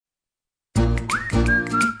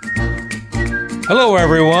Hello,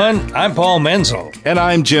 everyone. I'm Paul Menzel. And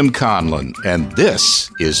I'm Jim Conlon, and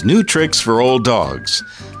this is New Tricks for Old Dogs.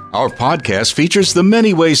 Our podcast features the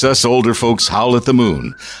many ways us older folks howl at the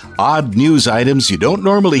moon, odd news items you don't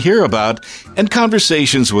normally hear about, and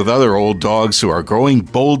conversations with other old dogs who are growing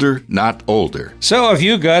bolder, not older. So if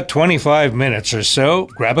you got 25 minutes or so,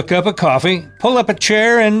 grab a cup of coffee, pull up a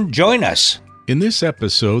chair, and join us. In this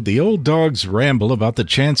episode, the old dogs ramble about the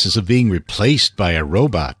chances of being replaced by a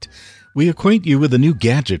robot. We acquaint you with a new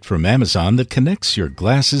gadget from Amazon that connects your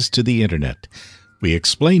glasses to the internet. We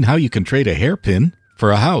explain how you can trade a hairpin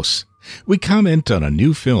for a house. We comment on a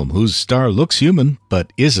new film whose star looks human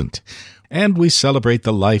but isn't. And we celebrate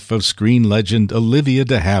the life of screen legend Olivia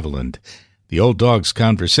de Havilland. The Old Dogs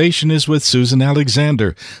Conversation is with Susan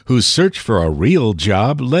Alexander, whose search for a real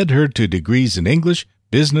job led her to degrees in English,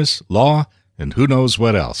 business, law, and who knows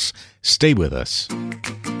what else. Stay with us.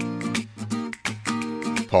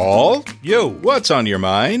 Paul? Yo. What's on your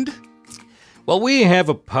mind? Well, we have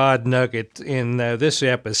a pod nugget in this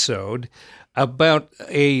episode about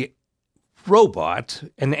a robot,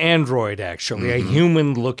 an android actually, a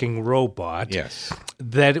human-looking robot. Yes.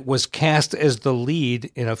 That was cast as the lead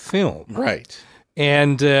in a film. Right.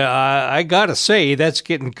 And I gotta say, that's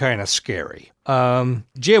getting kind of scary.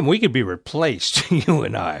 Jim, we could be replaced, you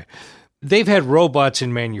and I. They've had robots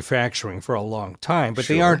in manufacturing for a long time, but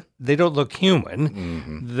Sure. they don't look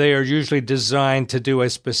human. They are usually designed to do a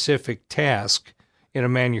specific task in a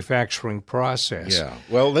manufacturing process. Yeah.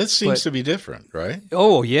 Well, this seems to be different, right?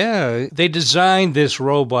 Oh, yeah. They designed this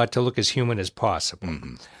robot to look as human as possible.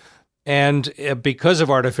 And because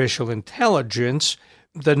of artificial intelligence,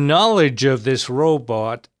 the knowledge of this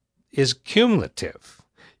robot is cumulative.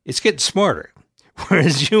 It's getting smarter,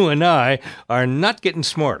 whereas you and I are not getting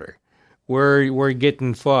smarter. We're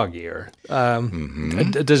getting foggier.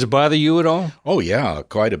 Does it bother you at all? Oh, yeah,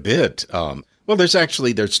 quite a bit. Well,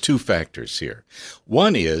 there's two factors here.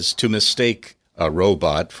 One is to mistake a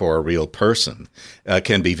robot for a real person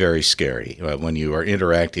can be very scary when you are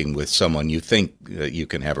interacting with someone you think you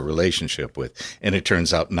can have a relationship with, and it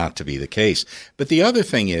turns out not to be the case. But the other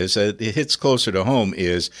thing is, it hits closer to home,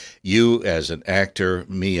 is you as an actor,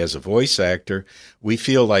 me as a voice actor, we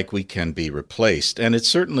feel like we can be replaced. And it's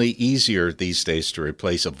certainly easier these days to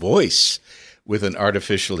replace a voice with an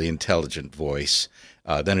artificially intelligent voice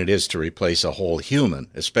than it is to replace a whole human,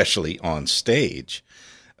 especially on stage.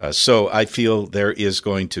 So I feel there is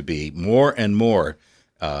going to be more and more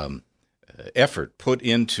effort put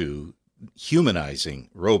into humanizing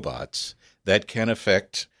robots that can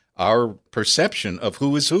affect our perception of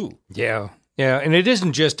who is who. Yeah. Yeah, and it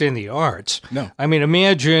isn't just in the arts. No. I mean,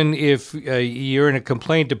 imagine if you're in a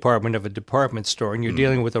complaint department of a department store and you're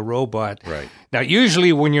dealing with a robot. Right. Now,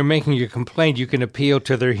 usually when you're making your complaint, you can appeal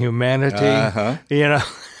to their humanity, you know.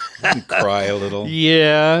 Cry a little.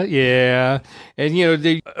 Yeah, yeah. And, you know,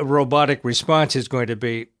 the robotic response is going to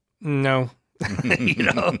be, no. You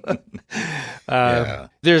know,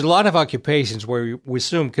 There's a lot of occupations where we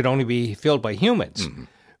assume could only be filled by humans.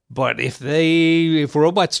 But if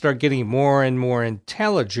robots start getting more and more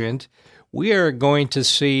intelligent, we are going to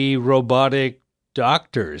see robotic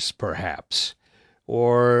doctors, perhaps,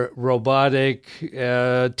 or robotic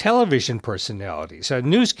television personalities,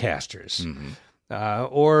 newscasters,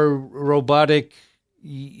 or robotic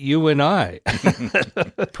you and I.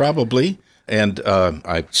 Probably. And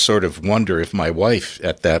I sort of wonder if my wife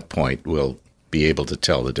at that point will be able to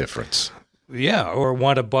tell the difference. Yeah, or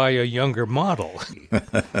want to buy a younger model.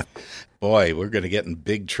 Boy, we're going to get in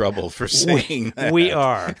big trouble for saying that. We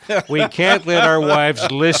are. We can't let our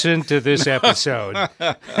wives listen to this episode.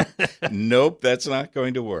 Nope, that's not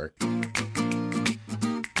going to work.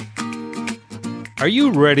 Are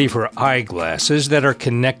you ready for eyeglasses that are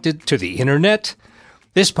connected to the internet?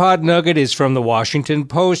 This pod nugget is from the Washington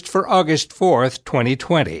Post for August 4th,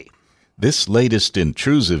 2020. This latest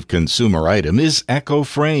intrusive consumer item is Echo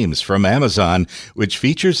Frames from Amazon, which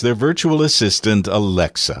features their virtual assistant,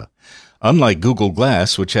 Alexa. Unlike Google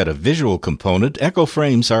Glass, which had a visual component, Echo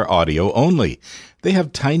Frames are audio only. They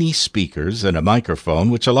have tiny speakers and a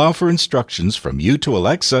microphone which allow for instructions from you to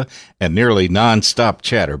Alexa and nearly non-stop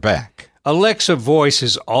chatter back. Alexa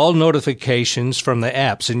voices all notifications from the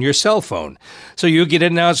apps in your cell phone, so you get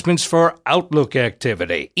announcements for Outlook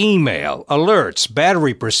activity, email, alerts,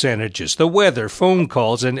 battery percentages, the weather, phone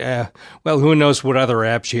calls, and, who knows what other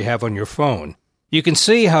apps you have on your phone. You can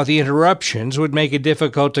see how the interruptions would make it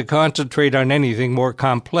difficult to concentrate on anything more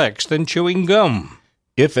complex than chewing gum.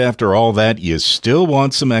 If after all that you still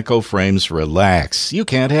want some Echo Frames, relax. You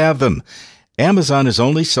can't have them. Amazon is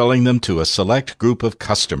only selling them to a select group of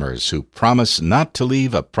customers who promise not to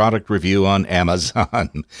leave a product review on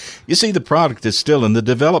Amazon. You see, the product is still in the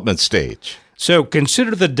development stage. So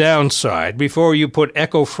consider the downside before you put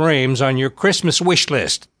Echo Frames on your Christmas wish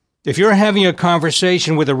list. If you're having a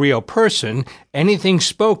conversation with a real person, anything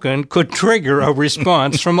spoken could trigger a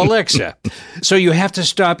response from Alexa. So you have to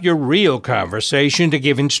stop your real conversation to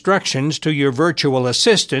give instructions to your virtual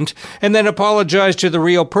assistant and then apologize to the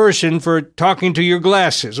real person for talking to your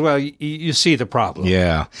glasses. Well, you see the problem.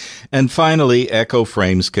 Yeah. And finally, Echo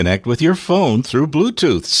Frames connect with your phone through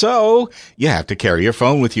Bluetooth. So you have to carry your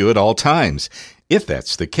phone with you at all times. If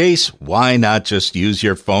that's the case, why not just use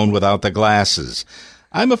your phone without the glasses?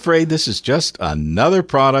 I'm afraid this is just another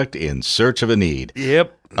product in search of a need.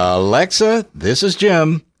 Yep. Alexa, this is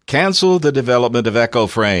Jim. Cancel the development of Echo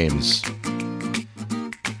Frames.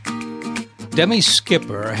 Demi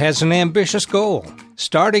Skipper has an ambitious goal.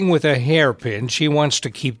 Starting with a hairpin, she wants to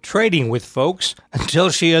keep trading with folks until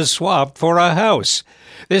she has swapped for a house.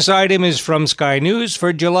 This item is from Sky News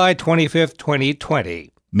for July 25th, 2020.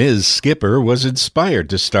 Ms. Skipper was inspired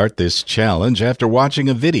to start this challenge after watching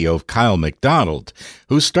a video of Kyle McDonald,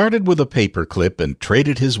 who started with a paperclip and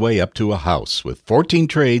traded his way up to a house with 14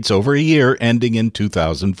 trades over a year ending in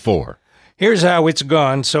 2004. Here's how it's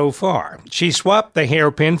gone so far. She swapped the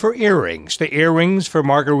hairpin for earrings, the earrings for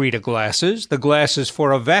margarita glasses, the glasses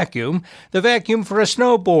for a vacuum, the vacuum for a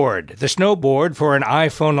snowboard, the snowboard for an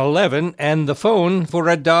iPhone 11, and the phone for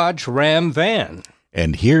a Dodge Ram van.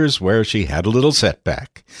 And here's where she had a little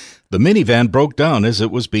setback. The minivan broke down as it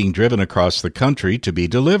was being driven across the country to be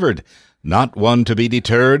delivered. Not one to be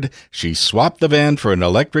deterred, she swapped the van for an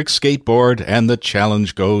electric skateboard, and the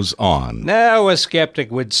challenge goes on. Now, a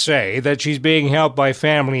skeptic would say that she's being helped by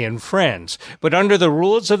family and friends, but under the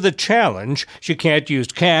rules of the challenge, she can't use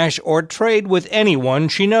cash or trade with anyone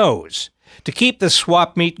she knows. To keep the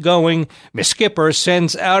swap meet going, Miss Skipper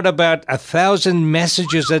sends out about 1,000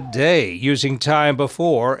 messages a day using time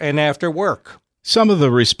before and after work. Some of the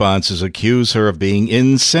responses accuse her of being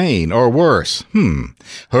insane or worse.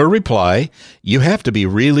 Her reply, you have to be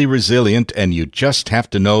really resilient and you just have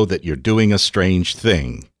to know that you're doing a strange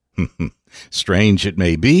thing. Strange it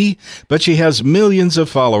may be, but she has millions of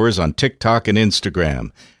followers on TikTok and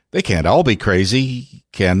Instagram. They can't all be crazy,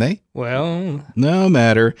 can they? Well, no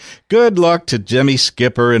matter. Good luck to Demi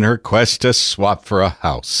Skipper in her quest to swap for a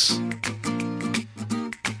house.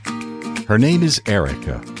 Her name is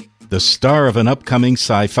Erica, the star of an upcoming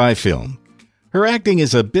sci-fi film. Her acting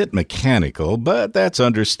is a bit mechanical, but that's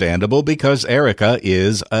understandable because Erica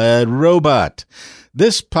is a robot.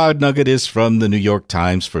 This pod nugget is from the New York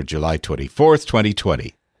Times for July 24th,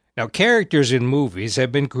 2020. Now, characters in movies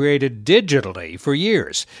have been created digitally for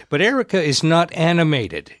years, but Erica is not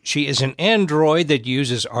animated. She is an android that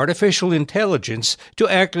uses artificial intelligence to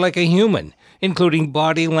act like a human, including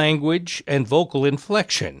body language and vocal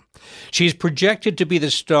inflection. She's projected to be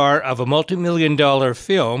the star of a multi-million-dollar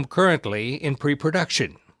film currently in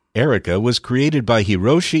pre-production. Erica was created by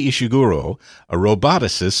Hiroshi Ishiguro, a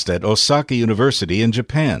roboticist at Osaka University in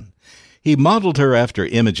Japan. He modeled her after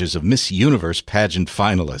images of Miss Universe pageant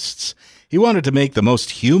finalists. He wanted to make the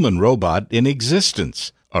most human robot in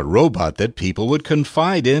existence, a robot that people would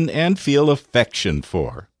confide in and feel affection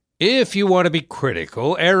for. If you want to be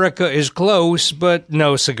critical, Erica is close, but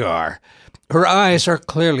no cigar. Her eyes are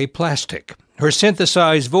clearly plastic. Her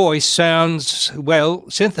synthesized voice sounds, well,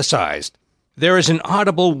 synthesized. There is an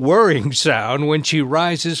audible whirring sound when she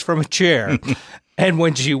rises from a chair. And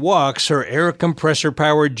when she walks, her air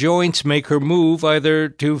compressor-powered joints make her move either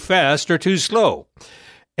too fast or too slow.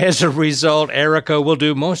 As a result, Erica will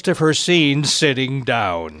do most of her scenes sitting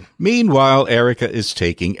down. Meanwhile, Erica is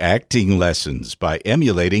taking acting lessons by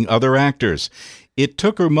emulating other actors. It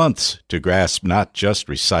took her months to grasp not just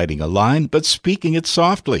reciting a line, but speaking it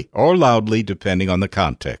softly or loudly, depending on the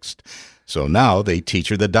context. So now they teach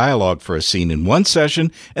her the dialogue for a scene in one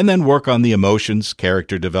session and then work on the emotions,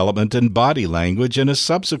 character development, and body language in a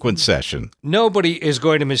subsequent session. Nobody is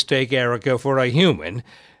going to mistake Erica for a human,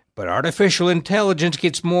 but artificial intelligence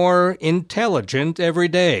gets more intelligent every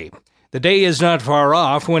day. The day is not far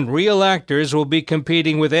off when real actors will be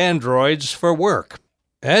competing with androids for work.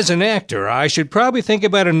 As an actor, I should probably think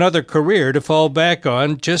about another career to fall back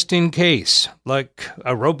on just in case, like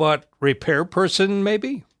a robot repair person,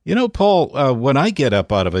 maybe? You know, Paul, when I get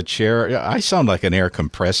up out of a chair, I sound like an air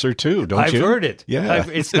compressor, too, don't you? I've heard it. Yeah.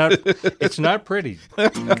 It's not pretty.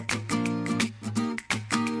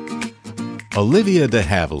 Olivia de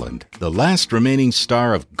Havilland, the last remaining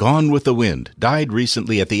star of Gone with the Wind, died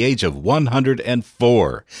recently at the age of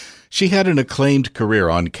 104. She had an acclaimed career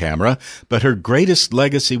on camera, but her greatest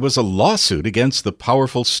legacy was a lawsuit against the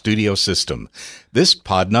powerful studio system. This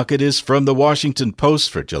Podnugget is from the Washington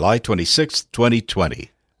Post for July 26,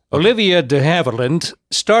 2020. Olivia de Havilland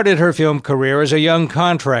started her film career as a young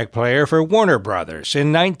contract player for Warner Brothers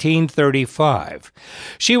in 1935.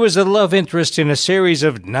 She was the love interest in a series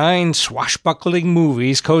of 9 swashbuckling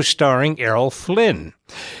movies co-starring Errol Flynn.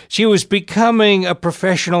 She was becoming a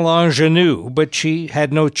professional ingenue, but she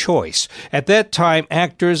had no choice. At that time,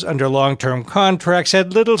 actors under long-term contracts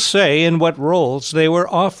had little say in what roles they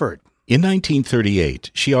were offered. In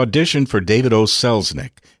 1938, she auditioned for David O.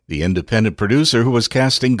 Selznick, the independent producer who was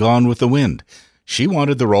casting Gone with the Wind. She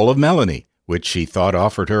wanted the role of Melanie, which she thought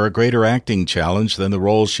offered her a greater acting challenge than the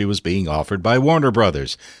roles she was being offered by Warner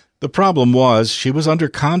Brothers. The problem was she was under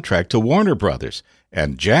contract to Warner Brothers,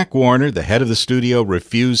 and Jack Warner, the head of the studio,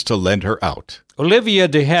 refused to lend her out. Olivia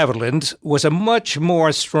de Havilland was a much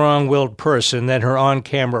more strong-willed person than her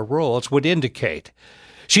on-camera roles would indicate.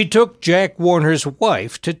 She took Jack Warner's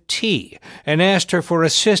wife to tea and asked her for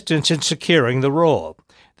assistance in securing the role.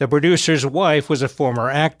 The producer's wife was a former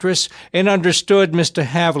actress and understood Miss de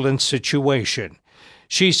Havilland's situation.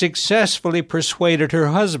 She successfully persuaded her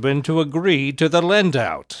husband to agree to the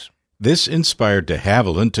lend-out. This inspired de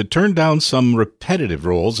Havilland to turn down some repetitive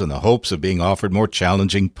roles in the hopes of being offered more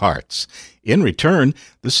challenging parts. In return,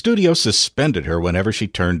 the studio suspended her whenever she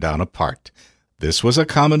turned down a part. This was a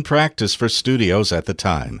common practice for studios at the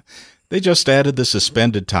time. They just added the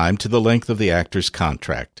suspended time to the length of the actor's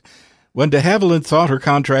contract. When de Havilland thought her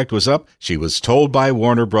contract was up, she was told by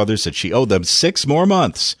Warner Brothers that she owed them 6 more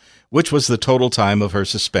months, which was the total time of her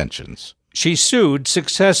suspensions. She sued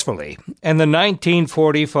successfully, and the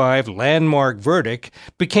 1945 landmark verdict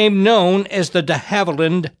became known as the de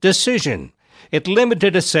Havilland decision. It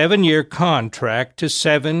limited a 7-year contract to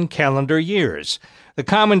 7 calendar years. The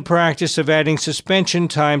common practice of adding suspension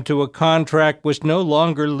time to a contract was no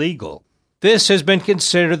longer legal. This has been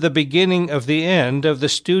considered the beginning of the end of the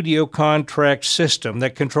studio contract system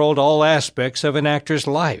that controlled all aspects of an actor's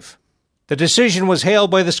life. The decision was hailed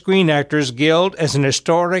by the Screen Actors Guild as an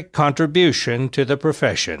historic contribution to the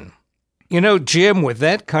profession. You know, Jim, with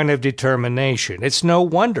that kind of determination, it's no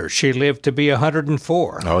wonder she lived to be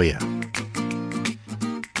 104. Oh, yeah.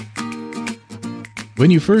 When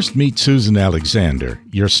you first meet Susan Alexander,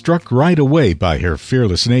 you're struck right away by her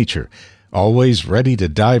fearless nature, always ready to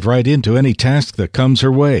dive right into any task that comes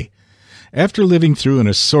her way. After living through an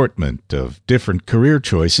assortment of different career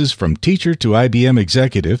choices from teacher to IBM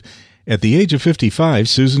executive, at the age of 55,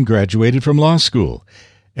 Susan graduated from law school.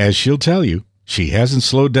 As she'll tell you, she hasn't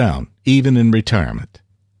slowed down, even in retirement.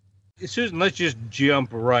 Susan, let's just jump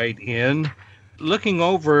right in. Looking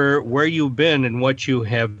over where you've been and what you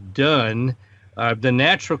have done, the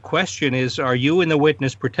natural question is, are you in the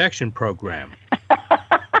witness protection program?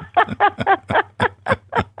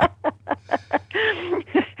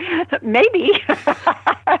 Maybe,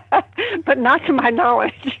 but not to my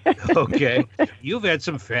knowledge. Okay. You've had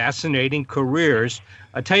some fascinating careers.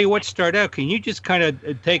 I'll tell you what, start out. Can you just kind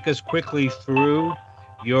of take us quickly through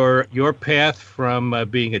your path from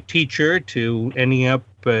being a teacher to ending up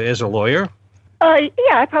as a lawyer? Yeah,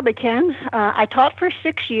 I probably can. I taught for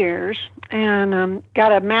 6 years and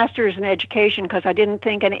got a master's in education because I didn't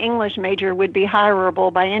think an English major would be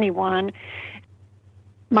hireable by anyone.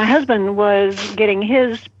 My husband was getting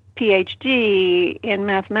his PhD in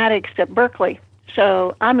mathematics at Berkeley,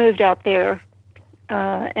 so I moved out there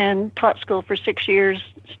and taught school for 6 years.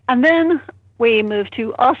 And then we moved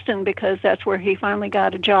to Austin because that's where he finally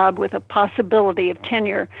got a job with a possibility of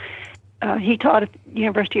tenure. He taught at the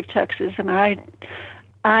University of Texas, and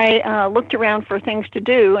I looked around for things to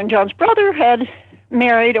do, and John's brother had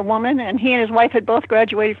married a woman, and he and his wife had both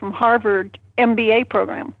graduated from Harvard MBA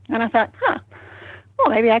program. And I thought, well,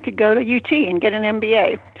 maybe I could go to UT and get an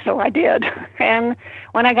MBA. So I did. And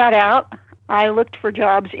when I got out, I looked for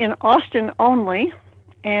jobs in Austin only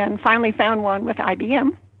and finally found one with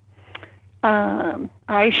IBM.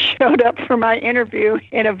 I showed up for my interview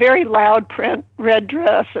in a very loud print red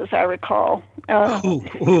dress, as I recall.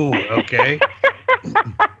 Okay.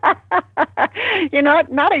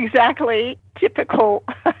 Not exactly typical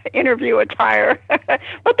interview attire,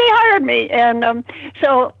 but they hired me. And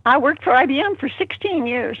so I worked for IBM for 16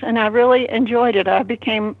 years, and I really enjoyed it. I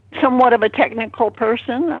became somewhat of a technical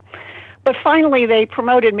person, but finally they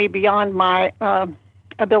promoted me beyond my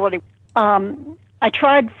ability. I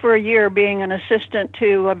tried for a year being an assistant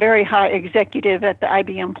to a very high executive at the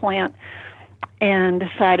IBM plant and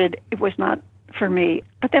decided it was not for me.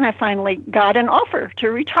 But then I finally got an offer to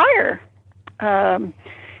retire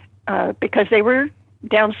because they were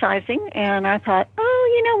downsizing, and I thought,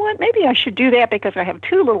 oh, you know what, maybe I should do that because I have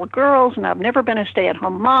 2 little girls, and I've never been a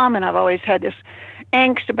stay-at-home mom, and I've always had this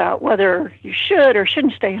angst about whether you should or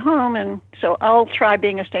shouldn't stay home, and so I'll try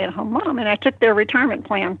being a stay-at-home mom, and I took their retirement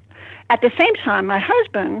plan. At the same time, my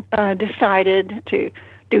husband decided to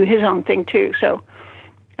do his own thing, too. So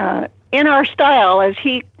in our style, as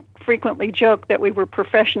he frequently joked that we were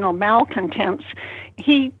professional malcontents,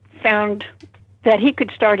 he found that he could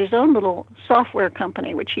start his own little software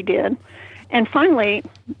company, which he did. And finally,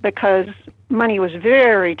 because money was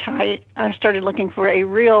very tight, I started looking for a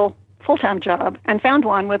real full-time job and found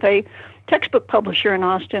one with a textbook publisher in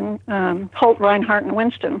Austin, Holt, Reinhardt, and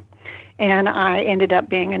Winston. And I ended up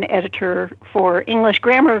being an editor for English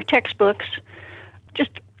grammar textbooks.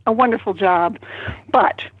 Just a wonderful job.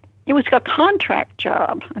 But it was a contract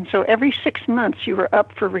job, and so every 6 months you were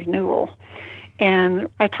up for renewal. And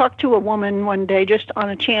I talked to a woman one day just on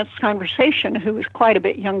a chance conversation who was quite a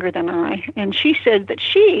bit younger than I, and she said that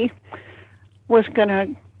she was going to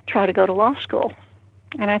try to go to law school.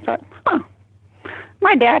 And I thought,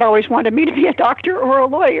 my dad always wanted me to be a doctor or a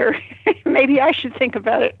lawyer. Maybe I should think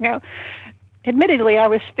about it. Now, admittedly, I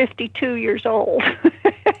was 52 years old.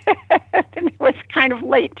 And it was kind of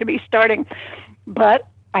late to be starting. But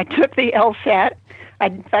I took the LSAT.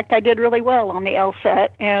 In fact, I did really well on the LSAT,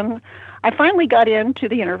 and I finally got into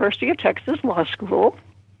the University of Texas Law School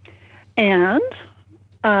and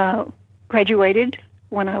graduated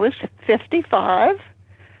when I was 55.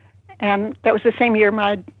 And that was the same year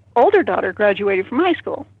my older daughter graduated from high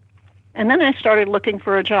school. And then I started looking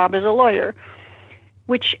for a job as a lawyer,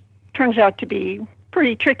 which turns out to be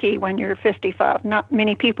pretty tricky when you're 55. Not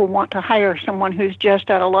many people want to hire someone who's just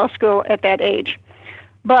out of law school at that age.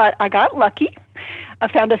 But I got lucky. I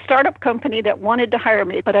found a startup company that wanted to hire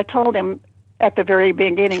me, but I told him at the very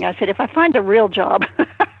beginning, I said, if I find a real job,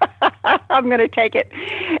 I'm going to take it.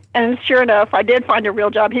 And sure enough, I did find a real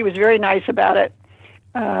job. He was very nice about it.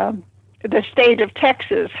 The state of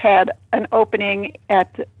Texas had an opening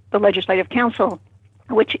at the Legislative Council,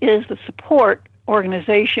 which is the support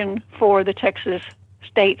organization for the Texas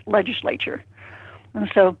state legislature.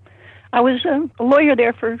 And so I was a lawyer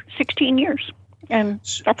there for 16 years. And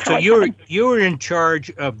that's so you were in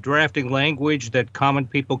charge of drafting language that common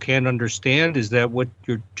people can't understand? Is that what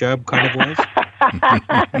your job kind of was?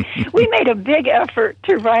 We made a big effort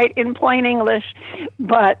to write in plain English,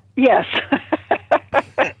 but yes.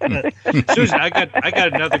 Susan, I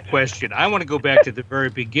got another question. I want to go back to the very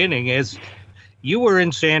beginning. As you were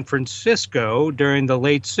in San Francisco during the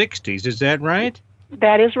late 60s, is that right?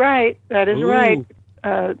 That is right. That is right.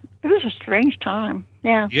 It was a strange time.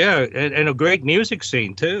 Yeah. Yeah, and a great music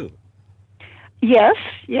scene, too. Yes,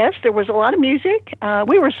 there was a lot of music.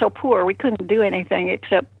 We were so poor, we couldn't do anything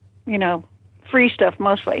except, free stuff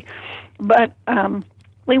mostly. But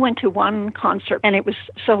we went to one concert, and it was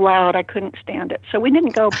so loud I couldn't stand it. So we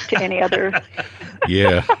didn't go to any other.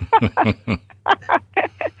 Yeah.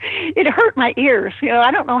 It hurt my ears. I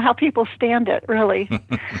don't know how people stand it, really.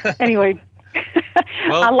 Anyway,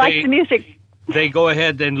 well, I like the music. They go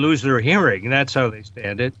ahead and lose their hearing. That's how they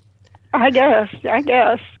stand it. I guess.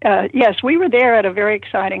 Yes, we were there at a very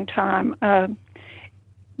exciting time.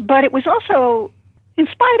 But it was also, in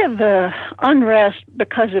spite of the unrest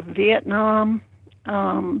because of Vietnam,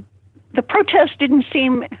 the protests didn't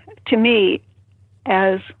seem to me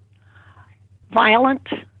as violent,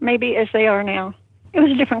 maybe, as they are now. It was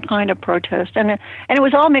a different kind of protest, and it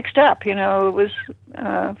was all mixed up. It was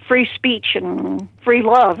free speech and free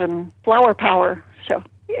love and flower power. So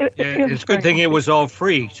it's a good thing it was all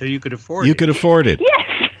free, so you could afford it. You could afford it.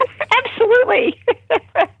 Yes, absolutely.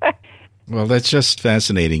 Well, that's just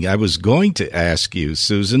fascinating. I was going to ask you,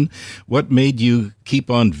 Susan, what made you keep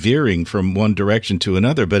on veering from one direction to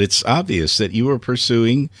another, but it's obvious that you were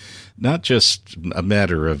pursuing not just a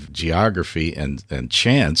matter of geography and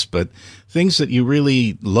chance, but things that you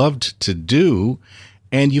really loved to do,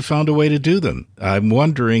 and you found a way to do them. I'm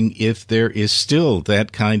wondering if there is still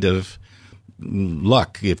that kind of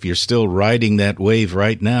luck, if you're still riding that wave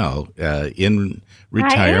right now in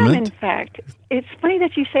retirement. I am, in fact. It's funny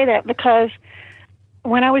that you say that, because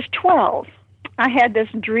when I was 12, I had this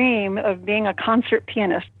dream of being a concert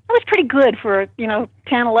pianist. I was pretty good for a 10,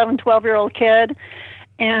 11, 12-year-old kid,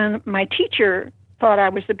 and my teacher thought I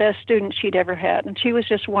was the best student she'd ever had, and she was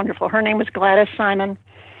just wonderful. Her name was Gladys Simon,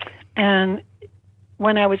 and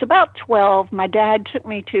when I was about 12, my dad took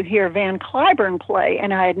me to hear Van Cliburn play,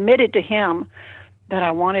 and I admitted to him that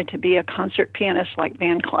I wanted to be a concert pianist like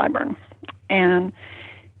Van Cliburn. And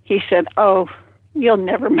he said, "Oh, you'll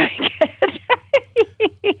never make it."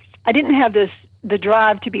 I didn't have the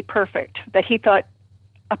drive to be perfect that he thought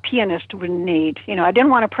a pianist would need. I didn't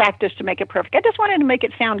want to practice to make it perfect. I just wanted to make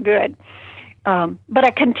it sound good. But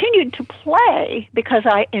I continued to play because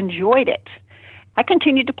I enjoyed it. I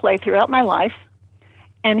continued to play throughout my life.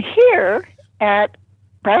 And here at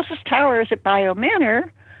Brazos Towers at Bayou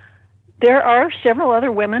Manor, there are several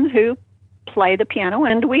other women who play the piano,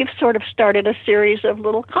 and we've sort of started a series of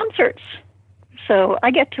little concerts. So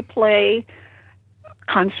I get to play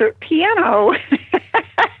concert piano,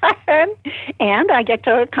 and I get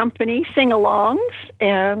to accompany sing-alongs,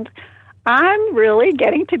 and I'm really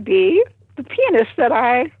getting to be the pianist that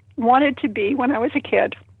I wanted to be when I was a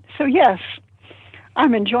kid. So yes,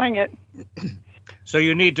 I'm enjoying it. So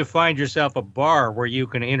you need to find yourself a bar where you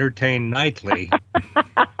can entertain nightly.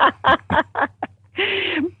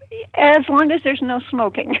 As long as there's no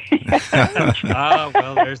smoking.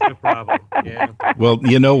 Well, there's the problem. Yeah. Well,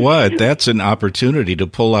 you know what? That's an opportunity to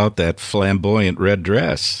pull out that flamboyant red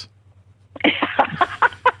dress.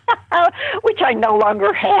 Which I no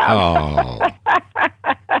longer have. Oh.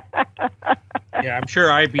 Yeah, I'm sure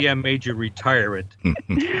IBM made you retire it.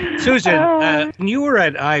 Susan, you were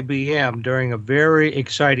at IBM during a very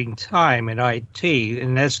exciting time in IT,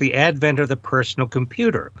 and that's the advent of the personal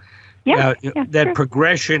computer. Yeah, that true.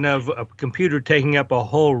 progression of a computer taking up a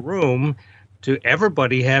whole room to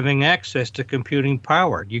everybody having access to computing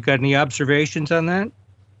power. You got any observations on that?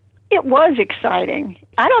 It was exciting.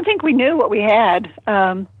 I don't think we knew what we had.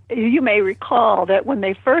 You may recall that when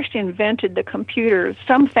they first invented the computer,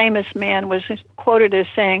 some famous man was quoted as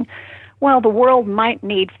saying, well, the world might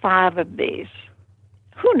need 5 of these.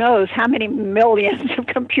 Who knows how many millions of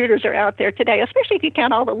computers are out there today, especially if you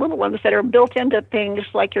count all the little ones that are built into things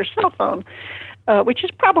like your cell phone, which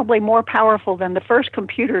is probably more powerful than the first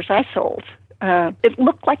computers I sold. It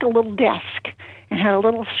looked like a little desk and had a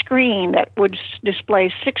little screen that would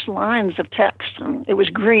display 6 lines of text. It was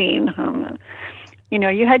green.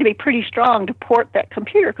 You had to be pretty strong to port that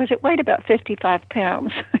computer because it weighed about 55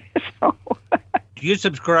 pounds. So. Do you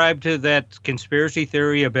subscribe to that conspiracy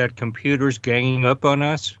theory about computers ganging up on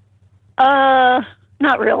us?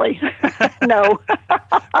 Not really. No.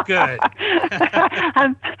 Good.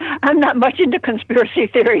 I'm not much into conspiracy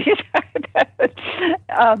theories.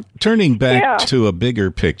 Turning back to a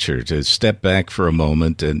bigger picture, to step back for a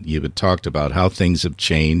moment, and you had talked about how things have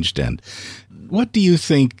changed, and what do you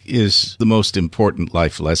think is the most important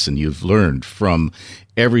life lesson you've learned from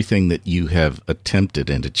everything that you have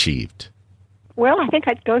attempted and achieved? Well, I think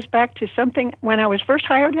it goes back to something when I was first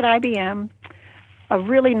hired at IBM. A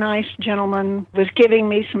really nice gentleman was giving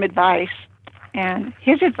me some advice, and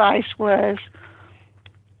his advice was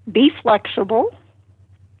be flexible,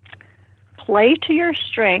 play to your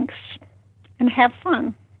strengths, and have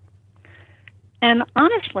fun. And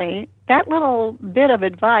honestly, that little bit of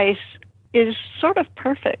advice is sort of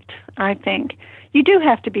perfect, I think. You do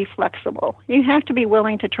have to be flexible. You have to be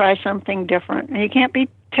willing to try something different, and you can't be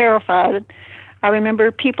terrified. I remember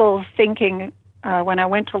people thinking when I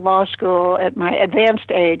went to law school at my advanced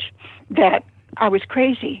age that I was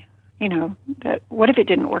crazy, that what if it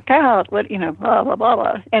didn't work out, blah, blah, blah,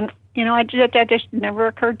 blah. And, that just never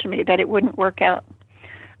occurred to me that it wouldn't work out.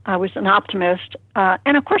 I was an optimist.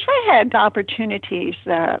 And, of course, I had opportunities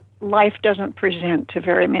that life doesn't present to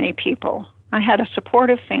very many people. I had a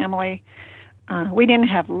supportive family. We didn't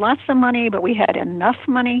have lots of money, but we had enough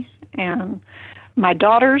money. And my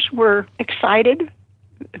daughters were excited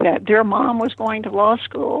that their mom was going to law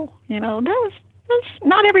school.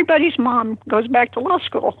 Not everybody's mom goes back to law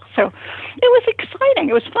school. So it was exciting.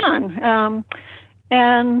 It was fun.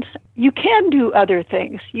 And you can do other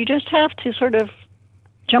things. You just have to sort of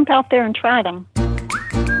jump out there and try them.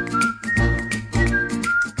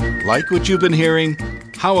 Like what you've been hearing?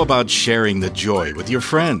 How about sharing the joy with your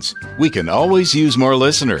friends? We can always use more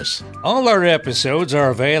listeners. All our episodes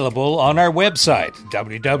are available on our website,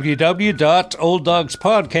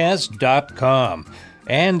 www.olddogspodcast.com.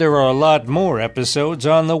 And there are a lot more episodes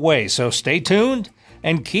on the way, so stay tuned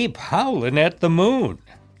and keep howling at the moon.